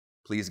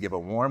please give a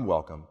warm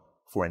welcome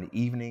for an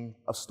evening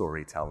of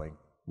storytelling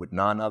with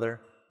none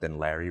other than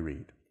Larry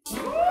Reed.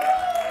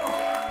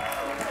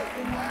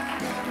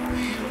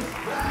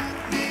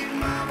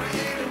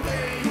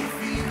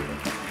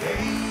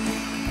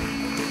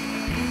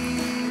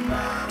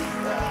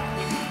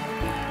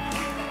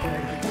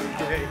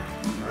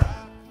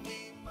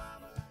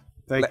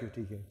 Thank you,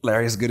 TK.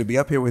 Larry, it's good to be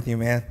up here with you,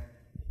 man.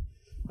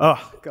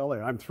 Oh, golly,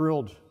 I'm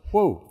thrilled.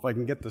 Whoa, if I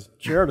can get this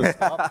chair to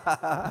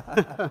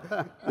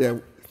stop. Yeah.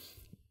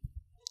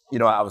 You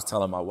know, I was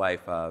telling my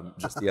wife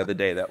just the other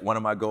day that one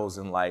of my goals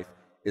in life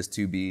is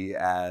to be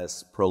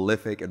as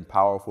prolific and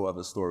powerful of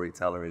a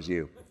storyteller as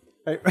you.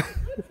 Hey,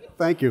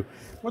 thank you.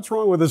 What's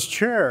wrong with this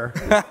chair?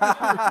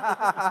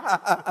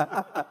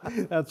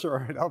 That's all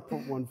right. I'll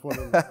put one foot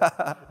in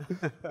there.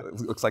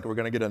 Looks like we're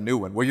going to get a new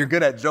one. Well, you're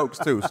good at jokes,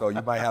 too, so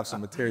you might have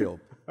some material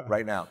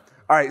right now.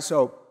 All right,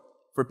 so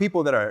for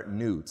people that are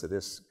new to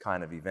this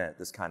kind of event,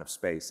 this kind of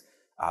space,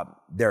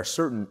 there are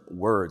certain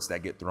words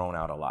that get thrown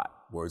out a lot.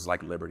 Words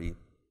like liberty,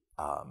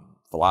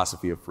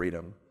 philosophy of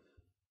freedom.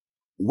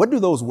 What do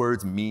those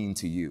words mean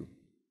to you?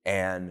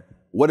 And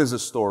what is a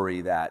story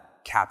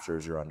that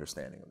captures your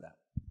understanding of that?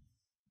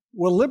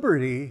 Well,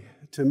 liberty,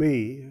 to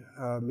me,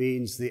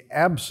 means the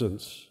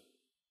absence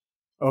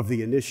of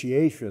the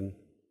initiation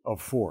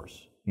of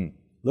force.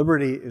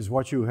 Liberty is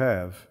what you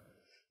have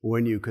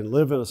when you can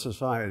live in a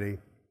society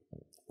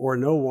where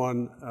no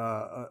one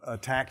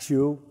attacks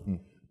you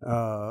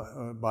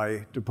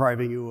by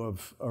depriving you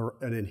of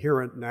an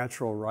inherent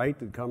natural right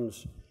that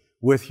comes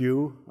with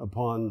you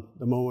upon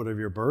the moment of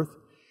your birth.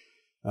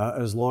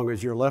 As long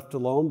as you're left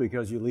alone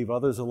because you leave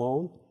others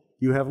alone,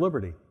 you have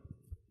liberty.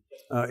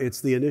 It's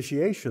the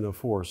initiation of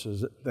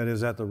forces that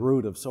is at the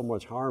root of so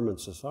much harm in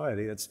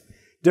society. It's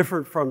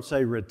different from,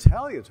 say,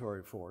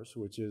 retaliatory force,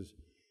 which is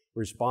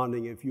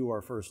responding if you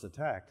are first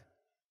attacked.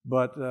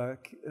 But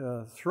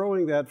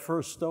throwing that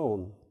first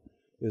stone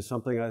is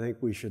something I think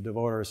we should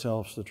devote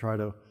ourselves to try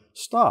to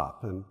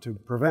stop and to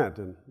prevent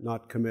and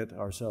not commit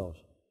ourselves.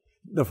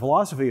 The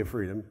philosophy of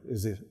freedom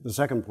is the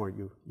second point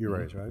you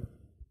raised, right?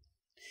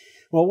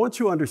 Well, once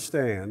you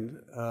understand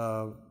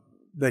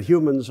that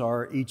humans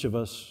are, each of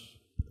us,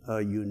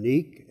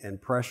 unique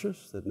and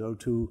precious, that no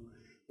two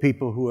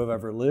people who have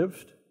ever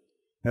lived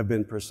have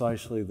been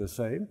precisely the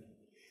same,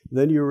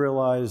 then you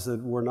realize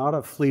that we're not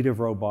a fleet of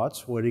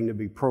robots waiting to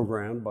be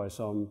programmed by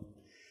some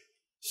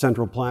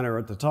central planner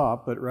at the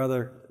top, but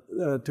rather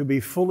to be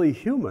fully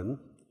human,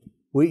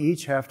 we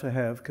each have to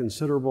have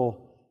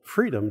considerable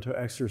freedom to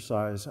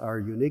exercise our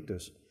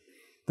uniqueness.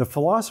 The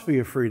philosophy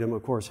of freedom,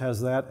 of course,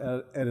 has that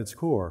at its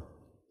core,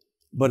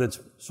 but it's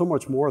so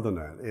much more than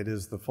that. It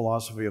is the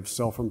philosophy of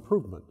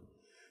self-improvement,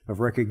 of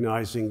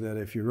recognizing that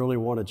if you really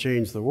want to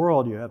change the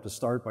world, you have to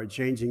start by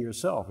changing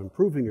yourself,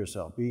 improving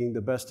yourself, being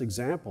the best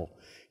example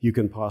you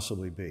can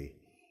possibly be.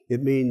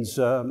 It means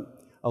a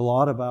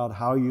lot about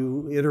how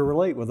you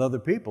interrelate with other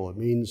people. It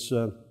means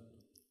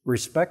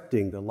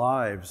respecting the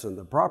lives and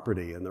the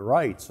property and the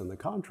rights and the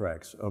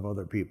contracts of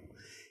other people.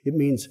 It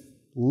means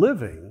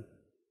living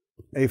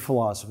a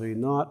philosophy,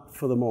 not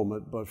for the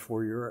moment, but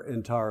for your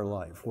entire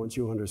life. Once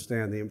you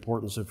understand the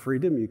importance of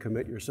freedom, you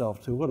commit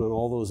yourself to it, and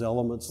all those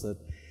elements that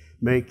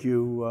make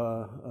you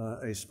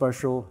a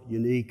special,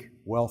 unique,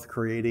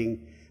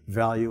 wealth-creating,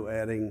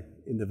 value-adding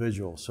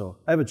individual. So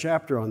I have a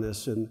chapter on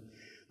this in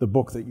the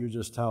book that you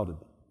just touted,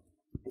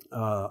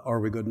 Are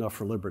We Good Enough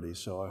for Liberty?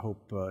 So I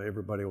hope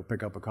everybody will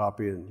pick up a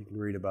copy and you can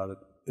read about it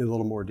in a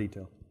little more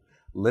detail.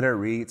 Leonard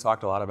Reed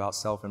talked a lot about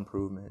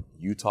self-improvement.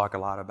 You talk a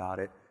lot about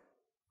it.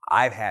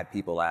 I've had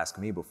people ask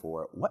me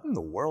before, what in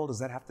the world does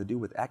that have to do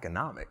with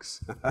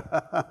economics?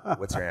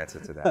 What's your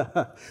answer to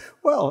that?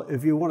 Well,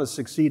 if you want to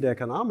succeed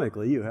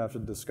economically, you have to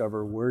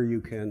discover where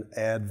you can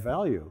add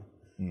value.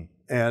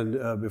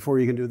 And before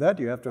you can do that,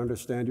 you have to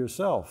understand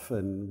yourself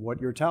and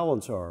what your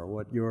talents are,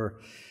 what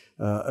your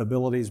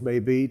abilities may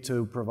be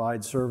to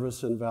provide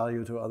service and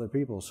value to other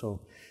people.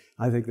 So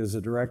I think there's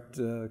a direct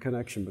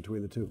connection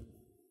between the two.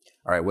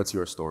 All right, what's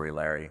your story,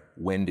 Larry?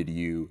 When did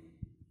you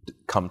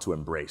come to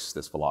embrace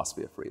this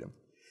philosophy of freedom?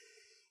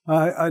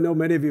 I know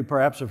many of you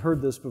perhaps have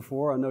heard this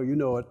before. I know you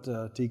know it,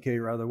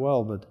 TK, rather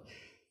well, but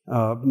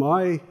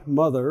my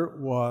mother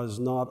was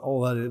not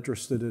all that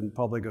interested in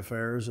public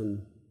affairs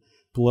and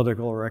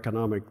political or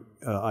economic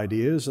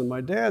ideas, and my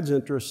dad's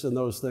interest in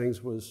those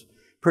things was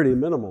pretty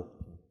minimal.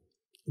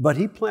 But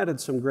he planted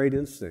some great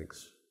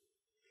instincts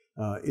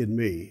in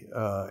me,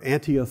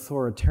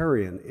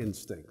 anti-authoritarian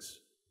instincts.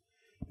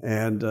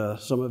 And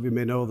some of you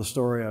may know the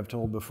story I've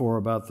told before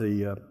about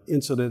the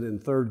incident in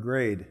third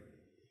grade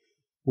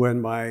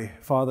when my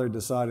father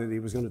decided he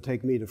was going to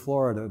take me to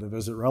Florida to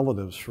visit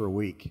relatives for a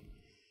week.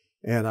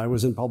 And I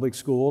was in public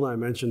school, and I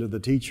mentioned to the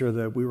teacher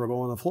that we were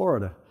going to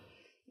Florida.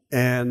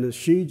 And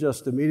she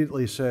just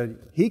immediately said,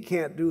 "He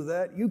can't do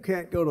that. You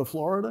can't go to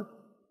Florida.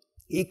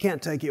 He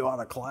can't take you out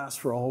of class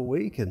for a whole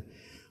week." And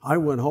I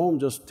went home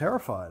just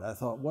terrified. I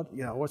thought,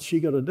 what's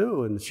she going to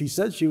do? And she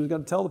said she was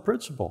going to tell the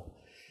principal.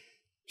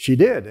 She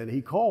did, and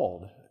he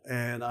called.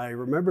 And I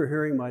remember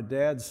hearing my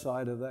dad's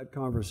side of that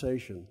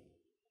conversation.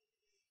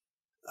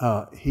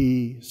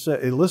 He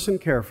said, he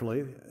listened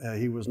carefully.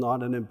 He was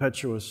not an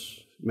impetuous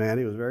man.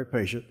 He was very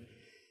patient.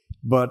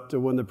 But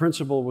when the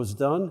principal was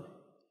done,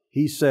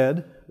 he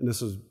said, and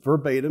this is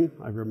verbatim,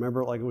 I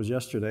remember it like it was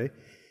yesterday,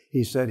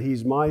 he said,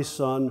 "He's my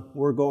son.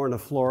 We're going to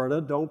Florida.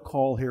 Don't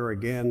call here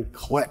again."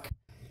 Click.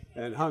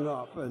 And hung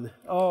up. And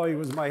oh, he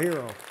was my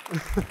hero.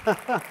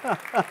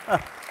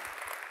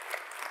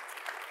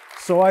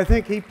 So I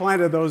think he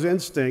planted those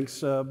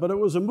instincts. But it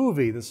was a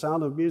movie, The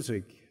Sound of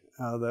Music,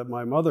 that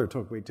my mother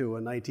took me to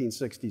in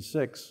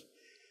 1966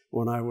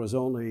 when I was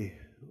only,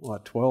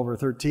 12 or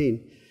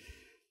 13,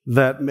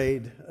 that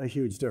made a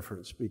huge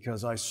difference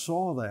because I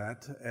saw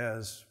that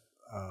as,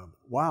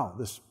 wow,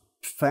 this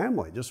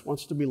family just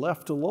wants to be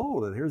left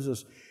alone. And here's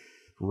this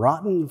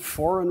rotten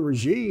foreign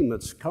regime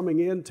that's coming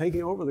in,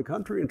 taking over the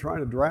country and trying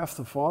to draft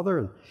the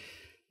father.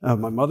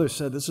 And my mother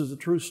said, this is a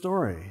true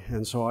story.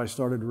 And so I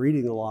started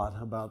reading a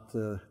lot about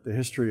the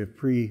history of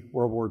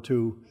pre-World War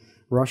II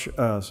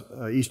Russia,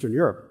 Eastern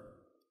Europe.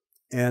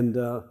 And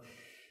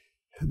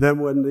then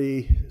when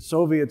the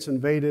Soviets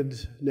invaded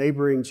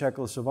neighboring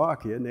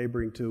Czechoslovakia,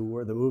 neighboring to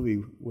where the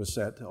movie was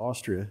set,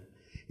 Austria,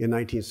 in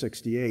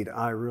 1968,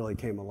 I really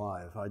came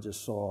alive. I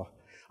just saw,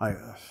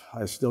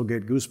 I still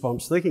get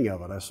goosebumps thinking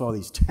of it. I saw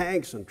these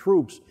tanks and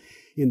troops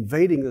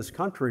invading this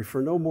country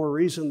for no more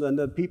reason than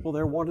that people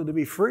there wanted to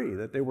be free,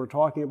 that they were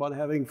talking about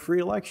having free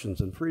elections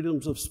and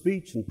freedoms of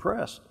speech and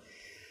press.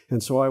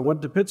 And so I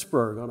went to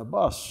Pittsburgh on a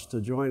bus to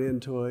join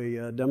into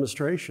a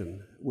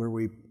demonstration where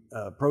we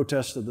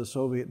protested the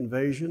Soviet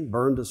invasion,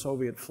 burned a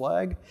Soviet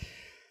flag,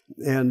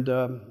 and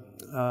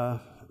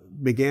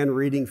began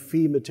reading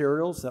FEE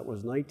materials. That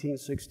was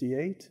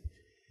 1968.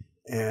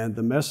 And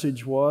the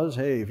message was,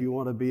 hey, if you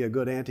want to be a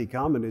good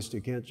anti-communist,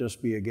 you can't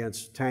just be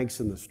against tanks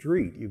in the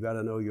street. You've got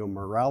to know your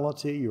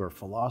morality, your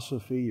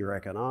philosophy, your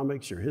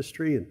economics, your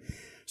history. And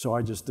so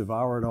I just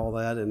devoured all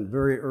that. And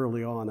very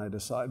early on, I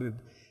decided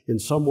in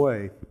some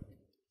way,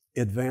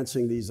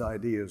 advancing these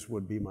ideas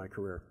would be my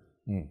career.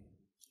 Mm.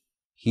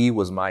 He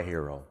was my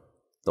hero.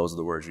 Those are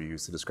the words you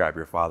used to describe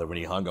your father when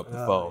he hung up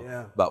the phone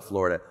about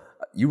Florida.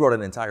 You wrote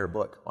an entire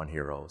book on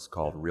heroes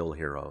called Real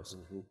Heroes.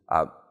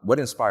 Mm-hmm. What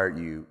inspired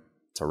you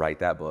to write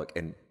that book?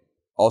 And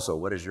also,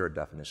 what is your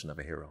definition of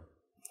a hero?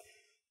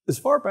 As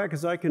far back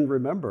as I can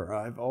remember,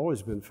 I've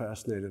always been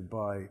fascinated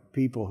by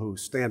people who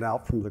stand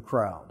out from the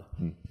crowd.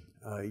 Mm.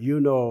 You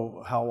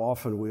know how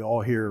often we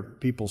all hear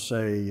people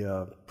say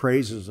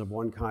praises of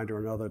one kind or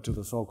another to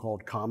the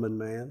so-called common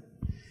man.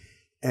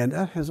 And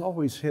that has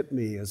always hit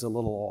me as a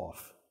little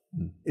off.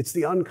 Mm. It's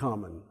the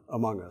uncommon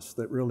among us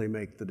that really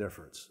make the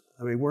difference.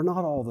 I mean, we're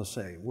not all the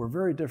same. We're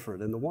very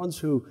different. And the ones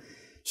who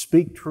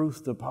speak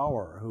truth to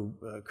power, who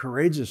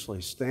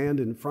courageously stand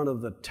in front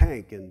of the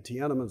tank in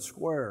Tiananmen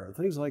Square,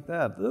 things like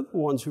that, they're the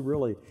ones who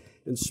really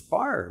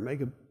inspire,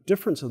 make a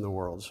difference in the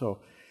world.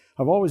 So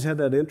I've always had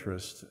that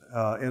interest.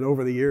 And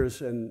over the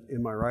years, and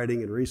in my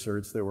writing and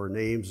research, there were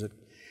names that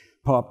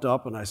popped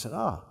up, and I said,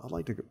 I'd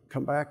like to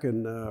come back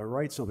and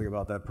write something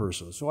about that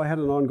person. So I had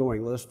an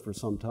ongoing list for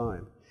some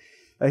time.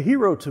 A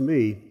hero to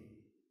me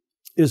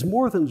is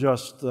more than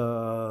just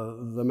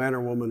the man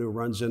or woman who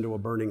runs into a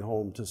burning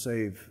home to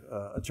save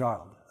a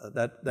child.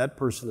 That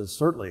person is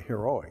certainly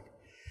heroic.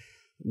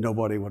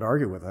 Nobody would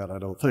argue with that, I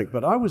don't think.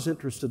 But I was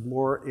interested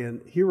more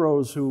in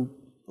heroes who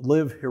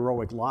live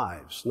heroic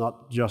lives,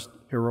 not just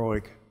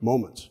heroic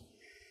moments.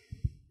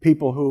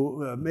 People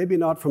who, maybe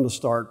not from the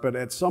start, but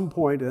at some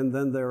point and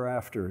then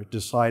thereafter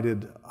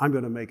decided, I'm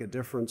going to make a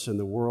difference in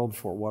the world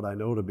for what I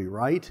know to be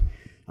right.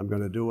 I'm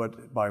going to do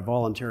it by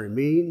voluntary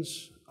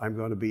means. I'm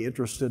going to be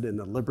interested in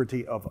the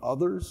liberty of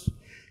others.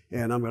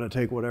 And I'm going to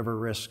take whatever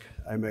risk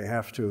I may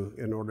have to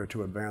in order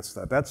to advance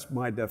that. That's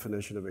my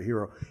definition of a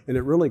hero. And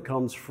it really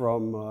comes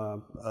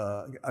from,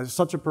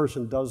 such a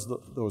person does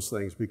those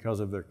things because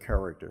of their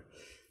character.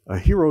 A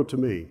hero to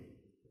me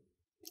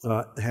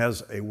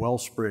has a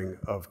wellspring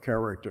of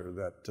character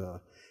that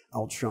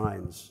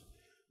outshines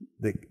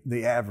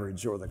the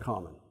average or the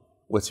common.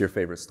 What's your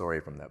favorite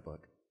story from that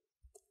book?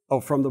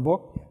 Oh, from the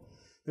book?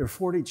 There are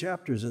 40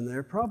 chapters in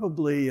there.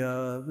 Probably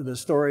the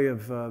story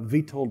of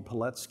Witold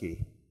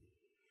Pilecki,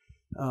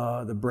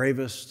 the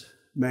bravest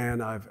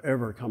man I've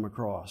ever come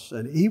across.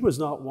 And he was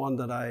not one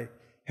that I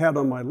had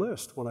on my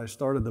list when I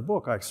started the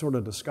book. I sort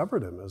of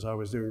discovered him as I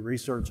was doing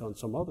research on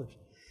some others.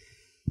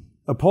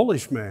 A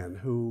Polish man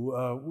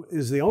who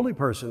is the only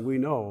person we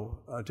know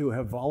to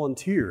have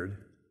volunteered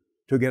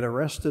to get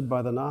arrested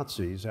by the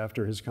Nazis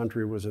after his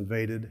country was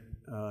invaded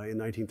in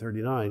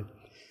 1939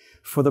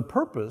 for the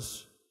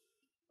purpose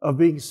of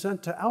being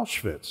sent to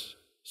Auschwitz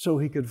so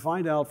he could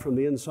find out from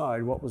the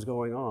inside what was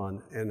going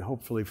on and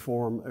hopefully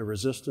form a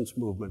resistance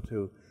movement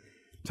to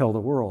tell the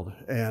world.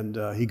 And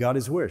he got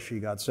his wish. He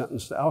got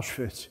sentenced to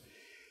Auschwitz.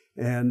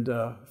 And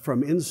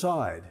from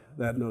inside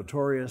that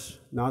notorious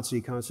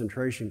Nazi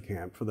concentration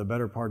camp for the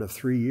better part of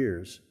 3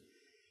 years,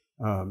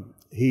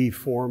 he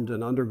formed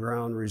an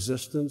underground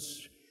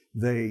resistance.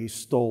 They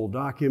stole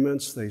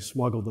documents. They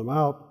smuggled them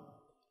out.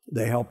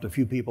 They helped a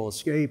few people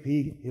escape.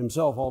 He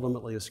himself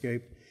ultimately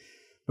escaped.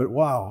 But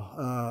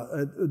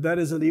wow, that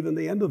isn't even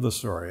the end of the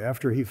story.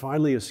 After he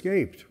finally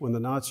escaped, when the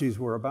Nazis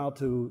were about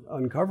to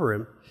uncover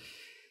him,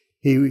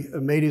 he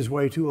made his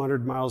way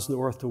 200 miles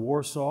north to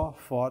Warsaw,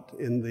 fought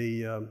in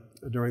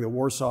during the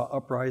Warsaw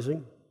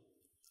Uprising,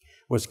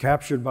 was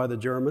captured by the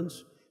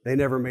Germans. They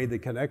never made the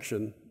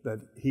connection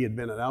that he had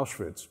been at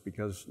Auschwitz,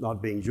 because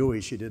not being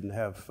Jewish, he didn't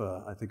have,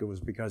 I think it was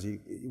because he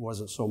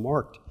wasn't so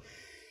marked.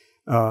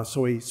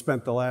 So he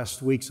spent the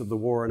last weeks of the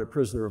war in a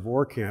prisoner of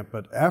war camp,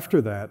 but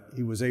after that,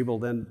 he was able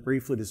then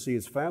briefly to see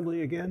his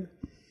family again.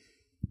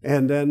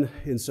 And then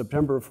in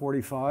September of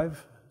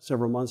 '45,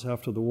 several months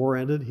after the war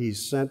ended,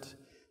 he's sent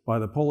by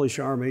the Polish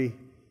army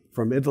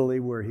from Italy,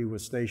 where he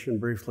was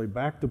stationed briefly,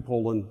 back to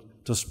Poland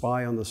to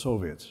spy on the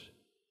Soviets.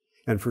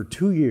 And for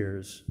 2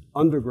 years,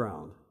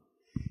 underground,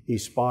 he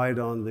spied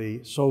on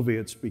the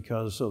Soviets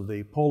because of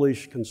the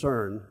Polish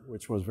concern,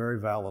 which was very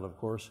valid, of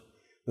course,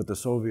 that the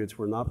Soviets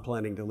were not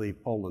planning to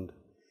leave Poland.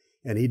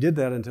 And he did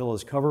that until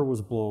his cover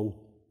was blown,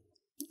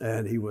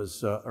 and he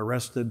was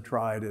arrested,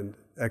 tried, and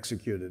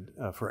executed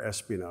for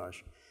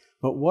espionage.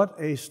 But what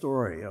a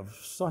story of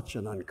such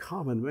an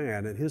uncommon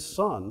man. And his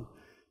son,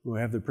 who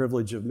I have the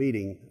privilege of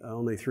meeting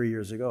only 3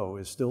 years ago,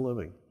 is still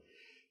living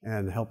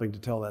and helping to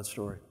tell that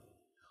story.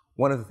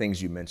 One of the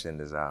things you mentioned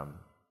is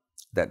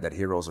that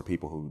heroes are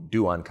people who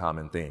do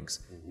uncommon things.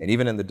 Mm-hmm. And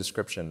even in the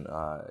description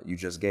you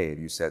just gave,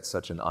 you said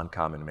such an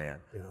uncommon man.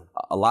 Yeah.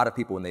 A lot of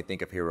people, when they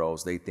think of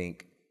heroes, they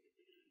think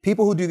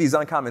people who do these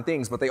uncommon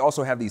things, but they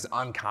also have these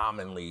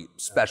uncommonly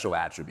special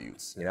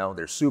attributes. You know,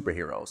 they're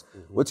superheroes.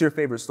 Mm-hmm. What's your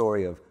favorite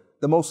story of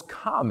the most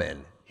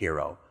common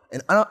hero,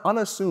 an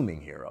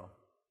unassuming hero?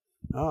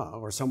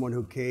 Or someone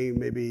who came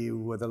maybe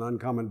with an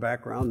uncommon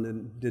background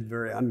and did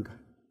very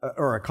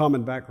or a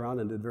common background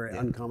and did very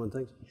uncommon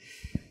things.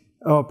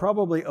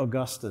 Probably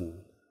Augustine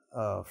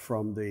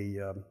from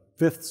the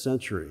 5th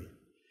century.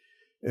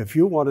 If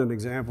you want an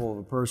example of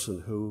a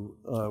person who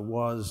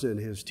was in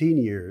his teen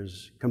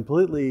years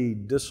completely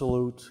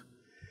dissolute,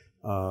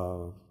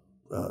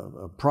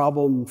 a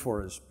problem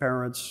for his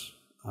parents,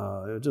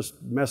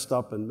 just messed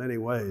up in many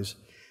ways,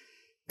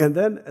 and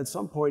then at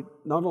some point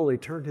not only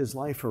turned his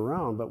life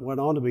around, but went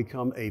on to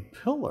become a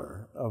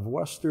pillar of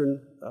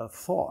Western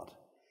thought.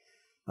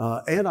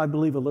 And I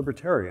believe a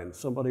libertarian,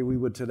 somebody we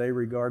would today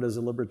regard as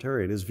a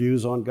libertarian. His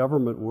views on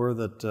government were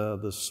that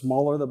the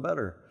smaller the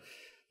better.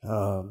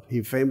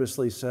 He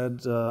famously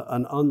said,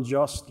 an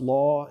unjust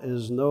law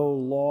is no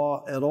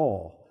law at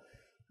all.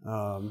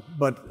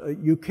 But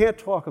you can't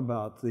talk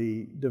about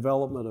the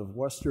development of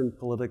Western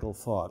political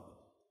thought,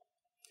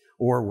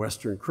 or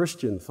Western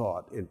Christian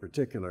thought in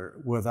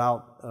particular,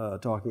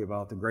 without talking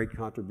about the great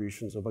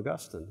contributions of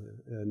Augustine.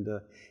 And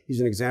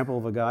he's an example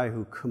of a guy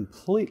who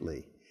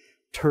completely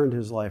turned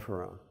his life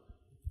around.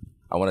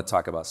 I want to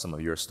talk about some of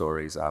your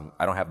stories.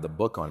 I don't have the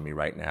book on me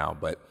right now,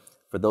 but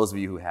for those of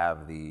you who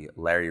have the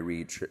Larry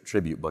Reed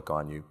tribute book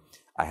on you,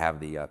 I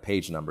have the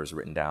page numbers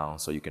written down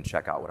so you can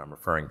check out what I'm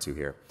referring to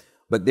here.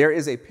 But there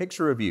is a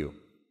picture of you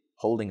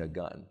holding a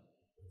gun,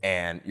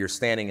 and you're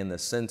standing in the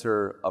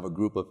center of a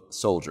group of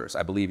soldiers.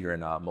 I believe you're in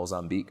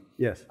Mozambique.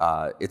 Yes.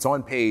 It's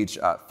on page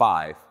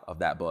 5 of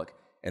that book,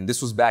 and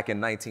this was back in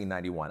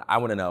 1991. I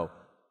want to know,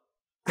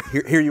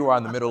 here you are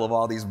in the middle of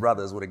all these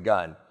brothers with a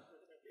gun.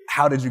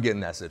 How did you get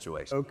in that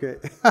situation? Okay.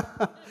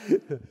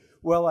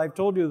 Well, I've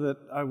told you that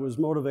I was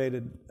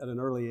motivated at an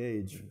early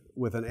age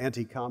with an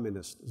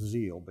anti-communist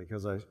zeal,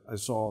 because I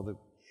saw the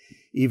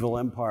evil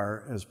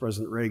empire, as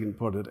President Reagan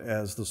put it,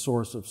 as the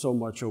source of so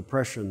much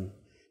oppression,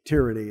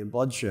 tyranny, and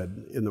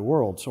bloodshed in the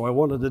world. So I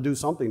wanted to do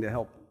something to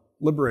help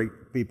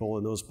liberate people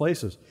in those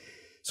places.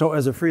 So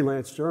as a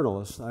freelance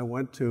journalist, I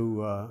went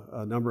to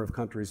a number of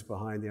countries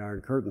behind the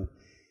Iron Curtain.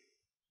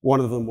 One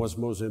of them was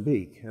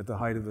Mozambique at the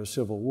height of the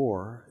Civil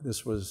War.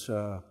 This was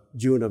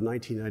June of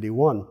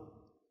 1991.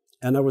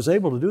 And I was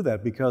able to do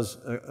that because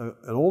an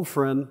old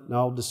friend,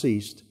 now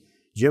deceased,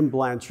 Jim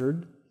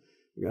Blanchard,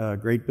 a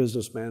great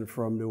businessman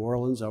from New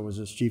Orleans. I was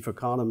his chief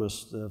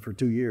economist for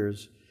 2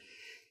 years.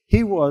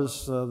 He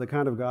was the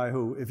kind of guy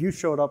who, if you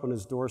showed up on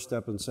his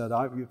doorstep and said,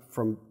 I'm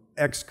from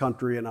X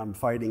country and I'm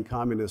fighting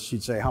communists,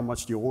 he'd say, how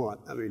much do you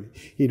want? I mean,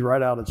 he'd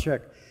write out a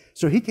check.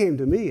 So he came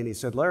to me and he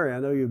said, Larry, I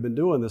know you've been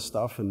doing this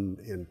stuff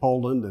in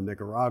Poland and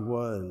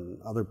Nicaragua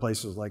and other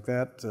places like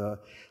that.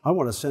 I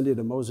want to send you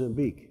to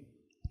Mozambique.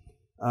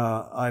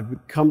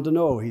 I've come to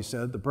know, he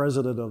said, the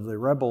president of the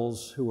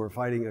rebels who were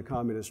fighting a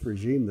communist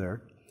regime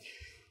there.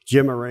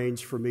 Jim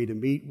arranged for me to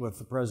meet with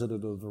the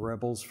president of the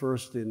rebels,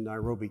 first in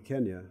Nairobi,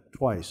 Kenya,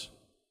 twice,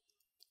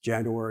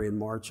 January and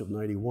March of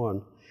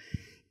 '91.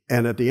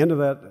 And at the end of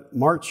that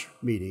March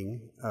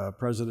meeting,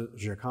 President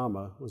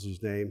Jacama was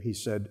his name, he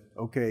said,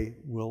 okay,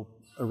 we'll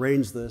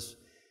arrange this.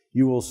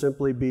 You will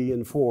simply be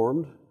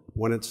informed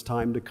when it's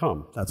time to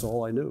come. That's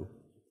all I knew.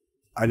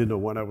 I didn't know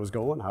when I was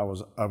going, how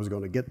I was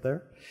going to get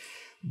there.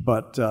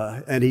 But,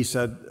 and he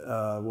said,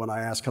 when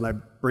I asked, can I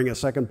bring a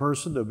second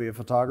person to be a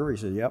photographer? He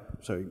said, yep,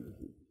 so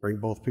bring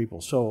both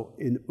people. So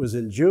it was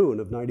in June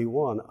of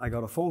 '91, I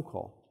got a phone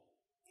call.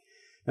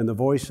 And the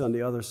voice on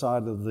the other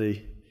side of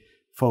the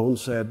phone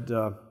said,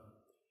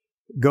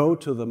 go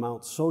to the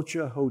Mount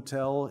Socha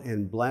Hotel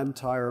in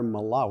Blantyre,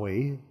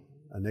 Malawi,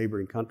 a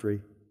neighboring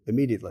country,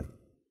 immediately.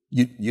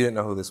 You didn't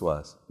know who this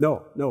was?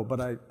 No,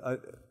 but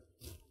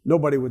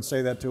nobody would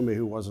say that to me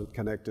who wasn't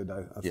connected.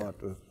 I thought,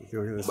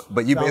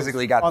 but you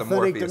basically got the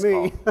Morpheus to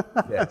me.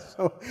 call. Yes.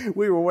 So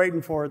we were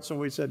waiting for it, so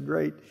we said,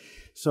 great.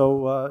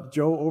 So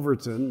Joe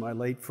Overton, my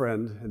late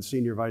friend and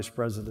senior vice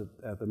president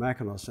at the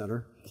Mackinac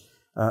Center,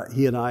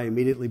 he and I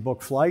immediately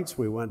booked flights.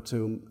 We went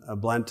to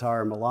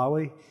Blantyre,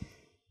 Malawi,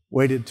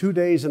 waited 2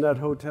 days in that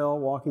hotel,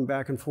 walking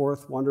back and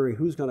forth, wondering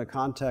who's going to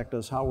contact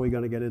us, how are we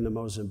going to get into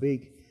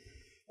Mozambique.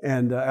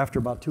 And after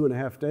about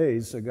 2.5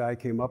 days, a guy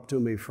came up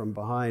to me from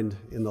behind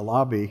in the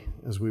lobby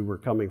as we were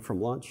coming from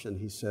lunch, and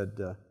he said,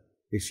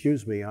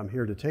 excuse me, I'm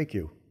here to take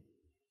you.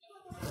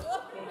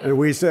 And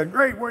we said,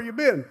 great, where you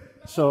been?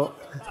 So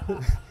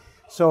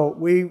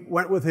we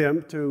went with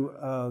him to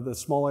the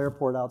small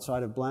airport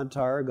outside of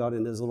Blantyre, got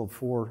in his little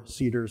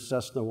 4-seater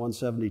Cessna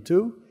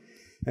 172,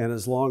 and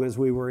as long as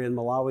we were in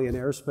Malawian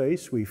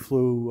airspace, we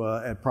flew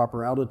at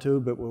proper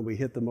altitude, but when we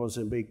hit the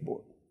Mozambique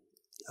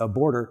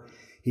border,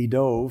 he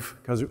dove,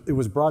 because it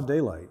was broad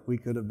daylight. We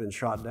could have been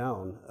shot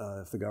down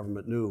if the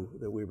government knew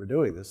that we were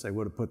doing this. They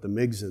would have put the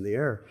MiGs in the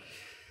air.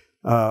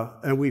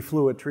 And we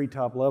flew at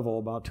treetop level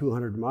about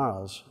 200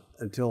 miles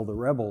until the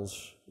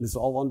rebels, this is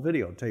all on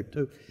videotape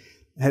too,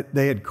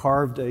 they had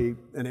carved an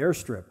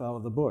airstrip out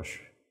of the bush.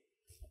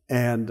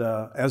 And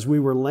as we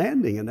were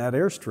landing in that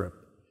airstrip,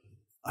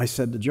 I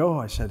said to Joe,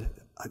 I said,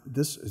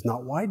 this is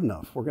not wide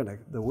enough.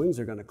 The wings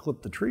are going to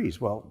clip the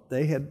trees. Well,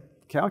 they had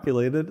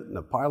calculated, and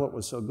the pilot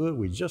was so good,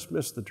 we just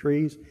missed the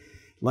trees,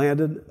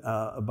 landed,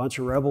 a bunch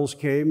of rebels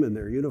came in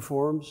their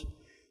uniforms,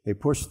 they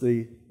pushed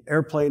the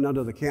airplane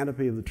under the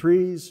canopy of the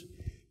trees,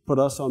 put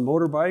us on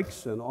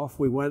motorbikes, and off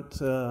we went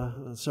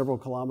several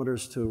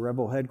kilometers to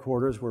rebel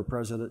headquarters where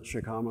President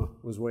Chikama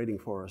was waiting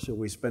for us, and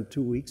we spent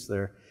 2 weeks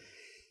there,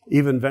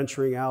 even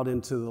venturing out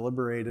into the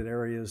liberated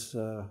areas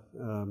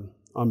on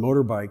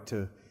motorbike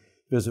to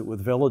visit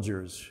with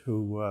villagers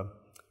who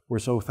were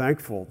so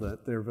thankful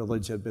that their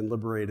village had been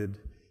liberated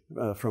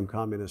from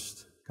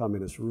communist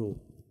rule.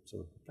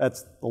 So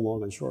that's the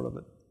long and short of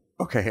it.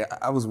 Okay,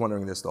 I was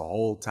wondering this the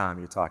whole time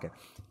you're talking.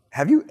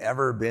 Have you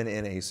ever been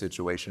in a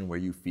situation where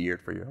you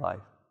feared for your life?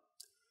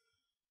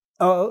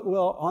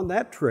 Well, on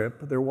that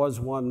trip, there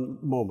was one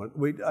moment.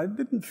 I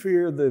didn't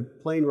fear the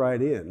plane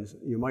ride in.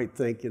 You might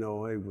think, hey,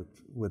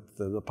 with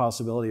the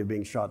possibility of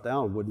being shot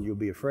down, wouldn't you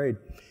be afraid?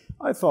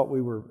 I thought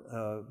we were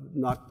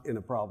not in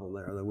a problem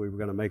there, that we were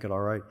going to make it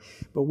all right.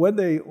 But when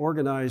they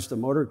organized a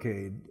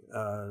motorcade,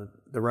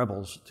 the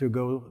rebels, to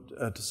go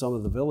to some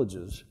of the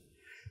villages,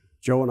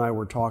 Joe and I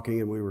were talking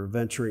and we were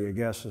venturing a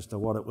guess as to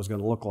what it was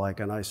going to look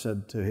like. And I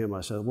said to him,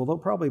 well, they'll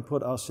probably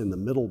put us in the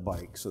middle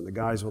bikes and the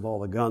guys with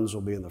all the guns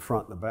will be in the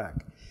front and the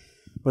back.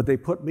 But they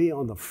put me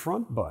on the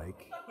front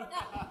bike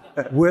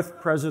with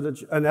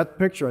President, and that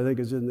picture I think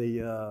is in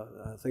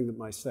the thing that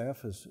my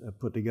staff has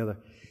put together.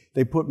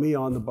 They put me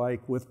on the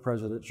bike with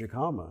President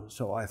Chikama.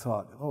 So I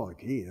thought, oh,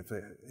 gee, if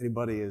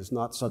anybody is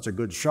not such a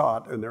good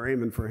shot and they're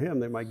aiming for him,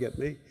 they might get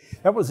me.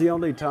 That was the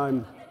only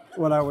time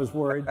when I was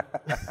worried.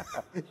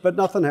 But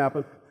nothing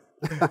happened.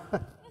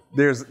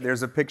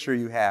 There's a picture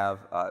you have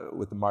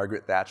with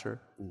Margaret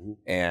Thatcher,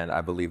 and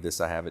I believe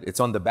I have it. It's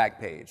on the back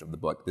page of the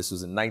book. This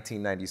was in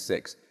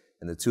 1996,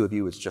 and the two of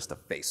you, it's just a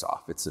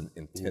face-off. It's an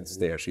intense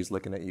stare. She's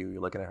looking at you,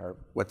 you're looking at her.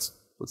 What's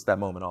that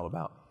moment all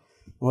about?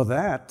 Well,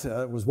 that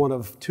was one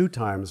of 2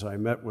 times I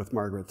met with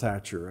Margaret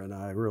Thatcher, and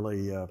I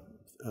really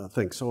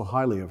think so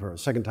highly of her.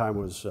 Second time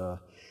was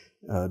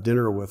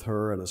dinner with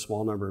her and a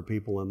small number of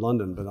people in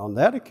London. But on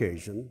that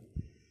occasion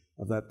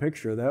of that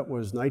picture, that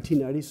was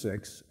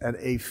 1996 at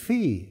a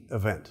FEE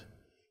event.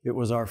 It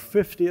was our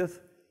 50th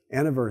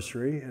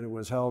anniversary, and it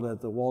was held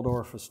at the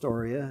Waldorf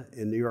Astoria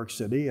in New York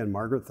City, and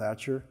Margaret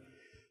Thatcher,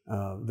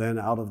 then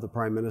out of the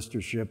prime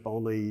ministership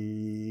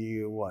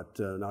only,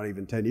 not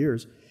even 10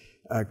 years,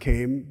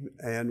 came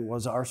and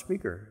was our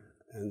speaker.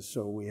 And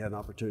so we had an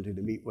opportunity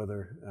to meet with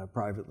her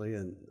privately,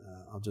 and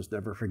I'll just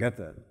never forget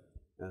that.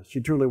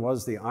 She truly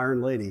was the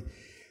Iron Lady,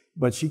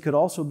 but she could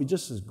also be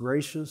just as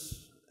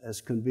gracious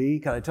as can be.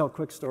 Can I tell a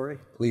quick story?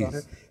 Please. About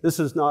her? This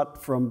is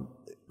not from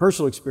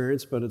personal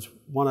experience, but it's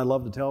one I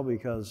love to tell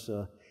because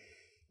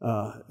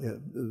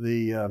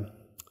the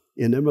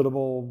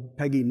inimitable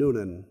Peggy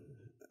Noonan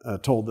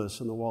told this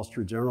in the Wall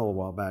Street Journal a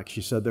while back.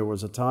 She said there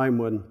was a time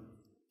when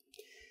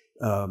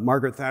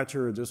Margaret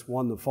Thatcher had just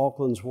won the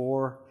Falklands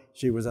War.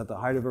 She was at the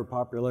height of her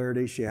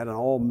popularity. She had an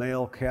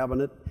all-male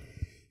cabinet,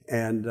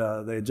 and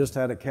they had just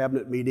had a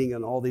cabinet meeting,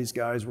 and all these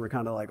guys were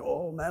kind of like,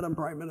 "Oh, Madam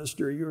Prime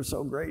Minister, you're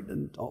so great."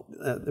 And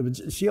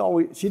she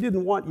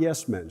didn't want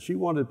yes men. She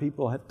wanted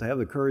people to have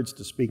the courage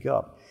to speak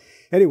up.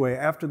 Anyway,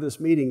 after this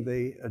meeting,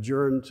 they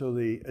adjourned to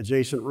the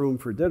adjacent room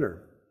for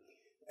dinner,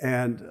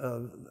 and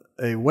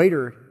a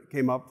waiter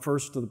came up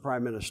first to the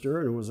Prime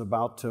Minister and was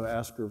about to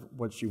ask her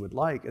what she would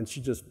like, and she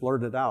just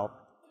blurted out,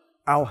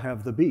 "I'll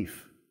have the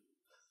beef."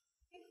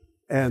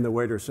 And the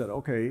waiter said,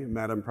 "Okay,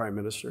 Madam Prime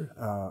Minister,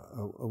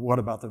 what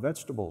about the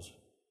vegetables?"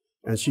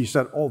 And she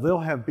said, "Oh, they'll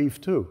have beef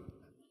too."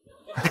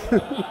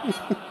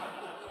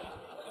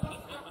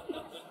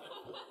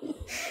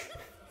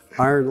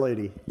 Iron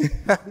Lady.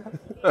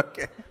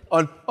 Okay.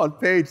 On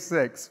page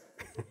 6,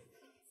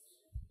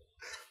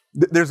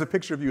 there's a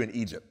picture of you in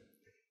Egypt,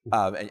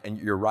 and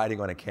you're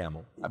riding on a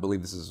camel. I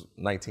believe this is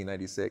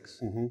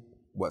 1996. Mm-hmm.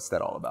 What's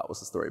that all about? What's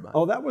the story behind it?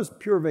 Oh, that was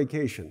pure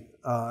vacation.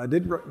 I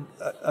did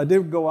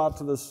go out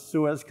to the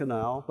Suez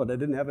Canal, but I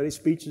didn't have any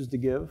speeches to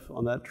give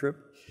on that trip.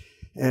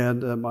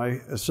 And my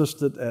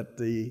assistant at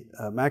the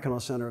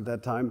Mackinac Center at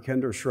that time,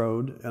 Kendra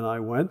Schroed, and I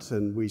went,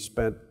 and we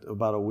spent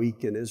about a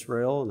week in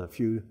Israel and a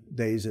few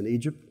days in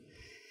Egypt.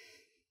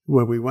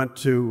 When we went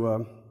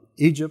to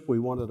Egypt, we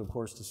wanted, of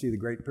course, to see the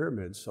Great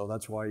Pyramid, so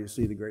that's why you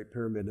see the Great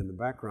Pyramid in the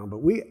background.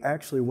 But we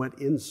actually went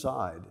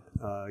inside.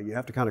 You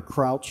have to kind of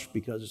crouch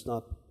because it's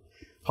not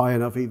high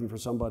enough even for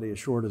somebody as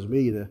short as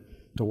me to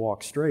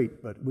walk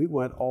straight. But we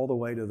went all the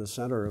way to the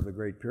center of the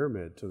Great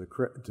Pyramid, to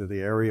the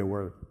area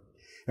where,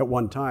 at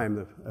one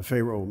time, a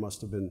pharaoh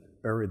must have been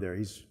buried there.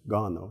 He's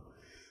gone, though.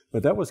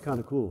 But that was kind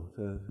of cool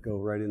to go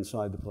right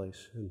inside the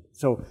place. And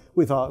so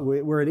we thought,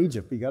 we're in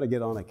Egypt. You got to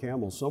get on a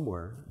camel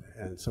somewhere,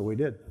 and so we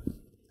did.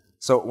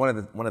 So one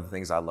of the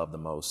things I love the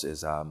most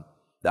is the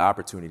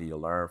opportunity to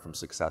learn from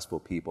successful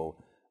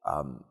people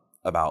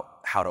about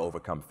how to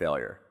overcome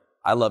failure.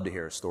 I love to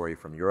hear a story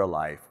from your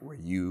life where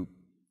you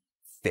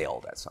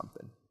failed at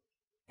something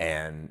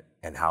and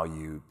how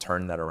you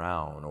turned that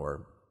around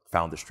or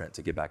found the strength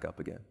to get back up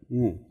again.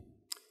 Mm.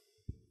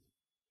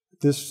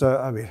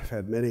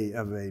 I've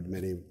made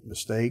many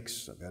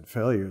mistakes. I've had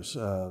failures.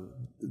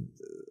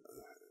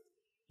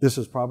 This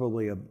is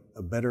probably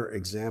a better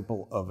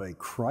example of a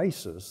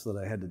crisis that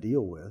I had to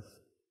deal with,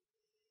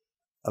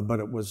 but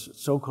it was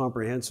so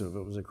comprehensive.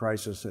 It was a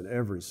crisis in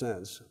every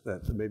sense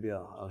that maybe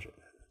I'll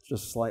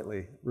just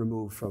slightly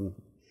removed from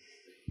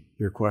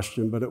your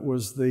question, but it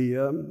was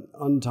the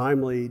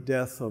untimely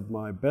death of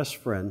my best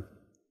friend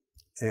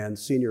and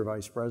senior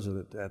vice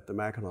president at the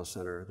Mackinac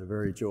Center, the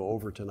very Joe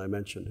Overton I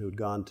mentioned, who'd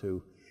gone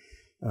to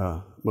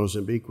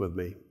Mozambique with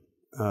me.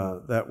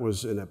 That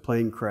was in a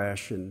plane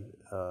crash in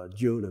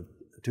June of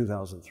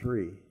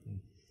 2003.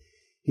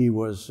 He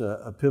was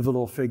a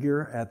pivotal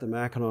figure at the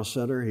Mackinac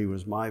Center. He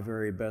was my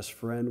very best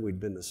friend. We'd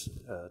been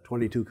to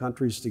 22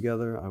 countries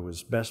together. I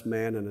was best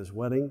man in his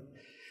wedding.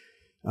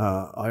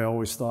 I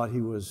always thought he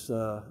was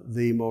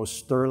the most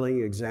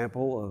sterling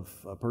example of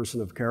a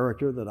person of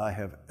character that I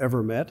have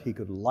ever met. He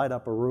could light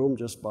up a room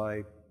just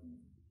by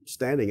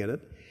standing in it.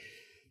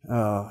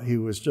 He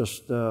was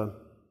just a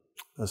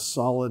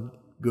solid,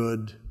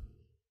 good,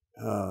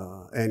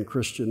 and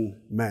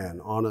Christian man,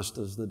 honest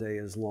as the day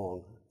is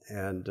long.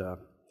 And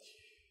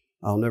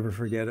I'll never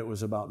forget, it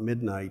was about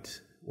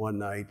midnight one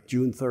night,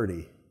 June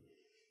 30,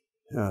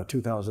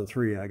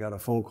 2003, I got a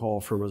phone call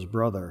from his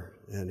brother,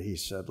 and he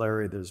said,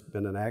 "Larry, there's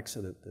been an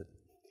accident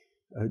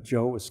that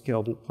Joe was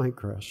killed in a plane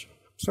crash."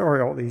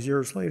 Sorry, all these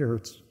years later,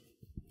 it's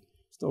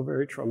still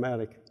very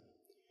traumatic.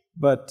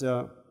 But,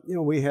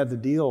 we had to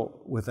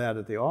deal with that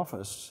at the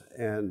office,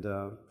 and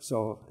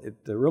so it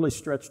really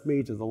stretched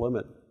me to the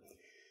limit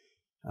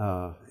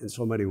in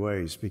so many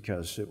ways,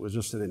 because it was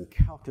just an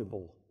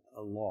incalculable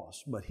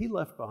loss. But he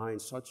left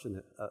behind such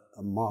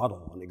a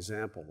model, an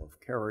example of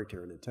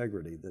character and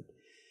integrity that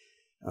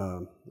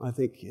I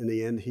think in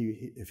the end,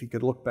 if he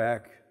could look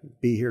back,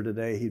 be here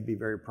today, he'd be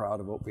very proud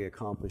of what we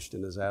accomplished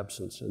in his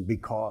absence and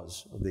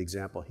because of the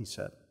example he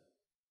set.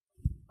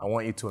 I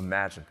want you to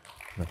imagine.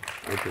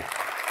 Thank you.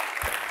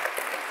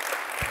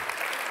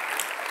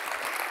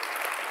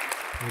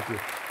 Thank you.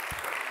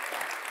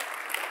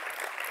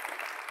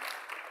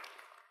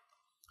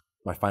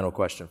 My final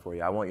question for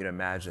you. I want you to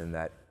imagine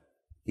that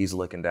he's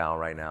looking down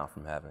right now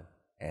from heaven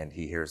and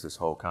he hears this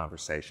whole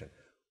conversation.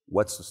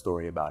 What's the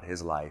story about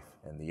his life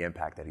and the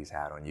impact that he's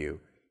had on you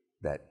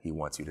that he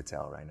wants you to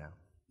tell right now?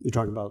 You're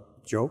talking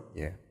about Joe?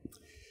 Yeah.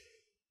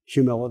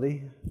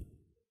 Humility.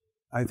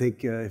 I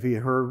think if he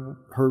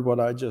heard what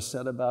I just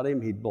said about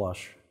him, he'd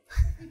blush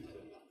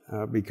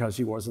because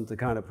he wasn't the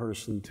kind of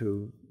person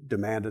to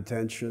demand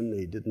attention.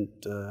 He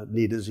didn't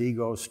need his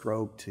ego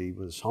stroked. He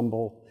was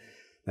humble.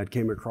 That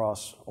came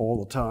across all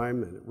the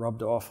time, and it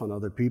rubbed off on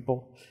other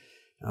people.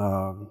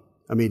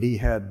 He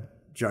had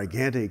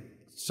gigantic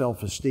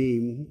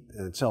self-esteem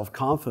and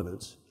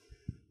self-confidence,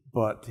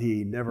 but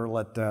he never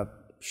let that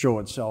show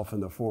itself in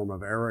the form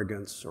of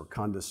arrogance or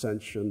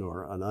condescension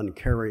or an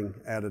uncaring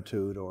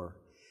attitude or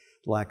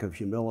lack of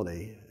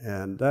humility,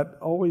 and that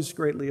always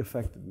greatly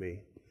affected me.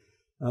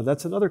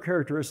 That's another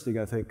characteristic,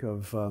 I think,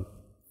 of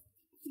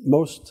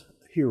most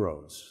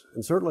heroes,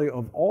 and certainly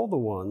of all the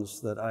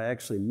ones that I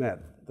actually met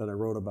that I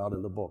wrote about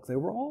in the book. They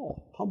were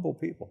all humble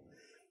people,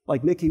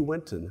 like Nicky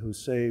Winton, who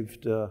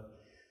saved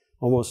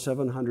almost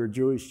 700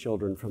 Jewish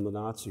children from the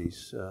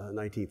Nazis in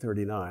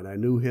 1939. I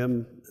knew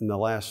him in the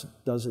last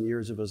dozen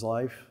years of his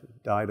life,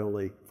 died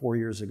only 4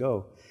 years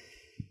ago.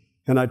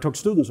 And I took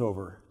students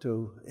over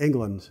to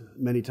England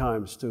many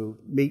times to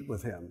meet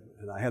with him.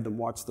 And I had them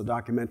watch the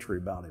documentary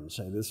about him,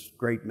 say, this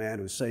great man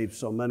who saved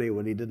so many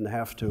when he didn't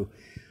have to,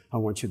 I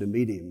want you to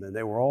meet him. And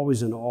they were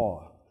always in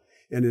awe.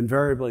 And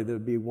invariably,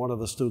 there'd be one of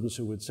the students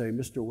who would say,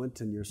 "Mr.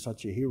 Winton, you're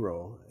such a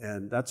hero."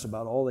 And that's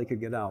about all they could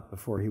get out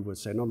before he would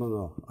say,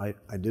 "No,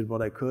 I did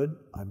what I could.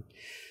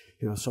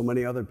 So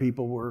many other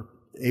people were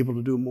able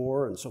to do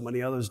more, and so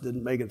many others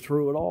didn't make it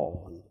through at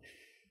all."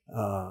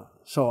 And,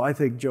 so I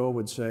think Joe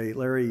would say,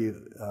 "Larry,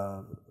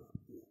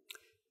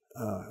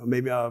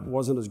 maybe I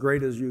wasn't as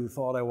great as you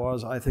thought I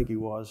was. I think he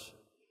was.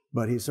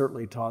 But he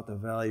certainly taught the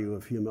value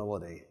of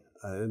humility.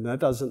 And that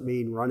doesn't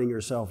mean running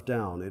yourself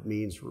down. It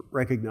means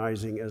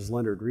recognizing, as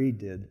Leonard Read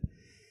did,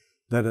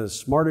 that as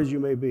smart as you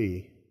may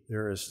be,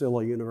 there is still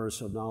a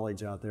universe of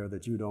knowledge out there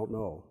that you don't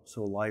know.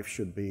 So life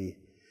should be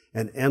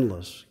an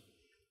endless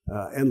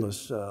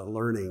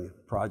learning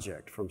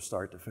project from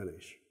start to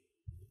finish."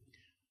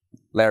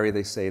 Larry,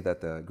 they say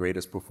that the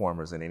greatest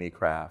performers in any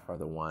craft are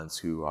the ones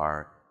who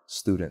are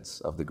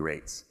students of the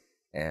greats.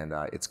 And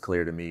it's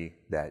clear to me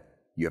that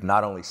you have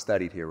not only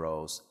studied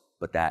heroes,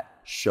 but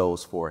that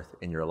shows forth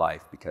in your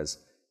life, because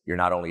you're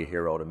not only a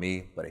hero to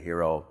me, but a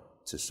hero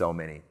to so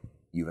many.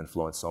 You've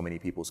influenced so many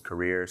people's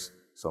careers,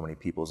 so many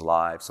people's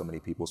lives, so many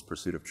people's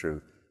pursuit of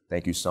truth.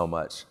 Thank you so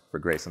much for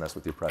gracing us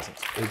with your presence.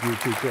 Thank you,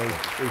 TK.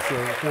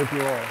 Appreciate it. Thank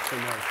you all so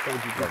much.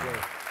 Thank you,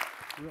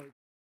 TK. Really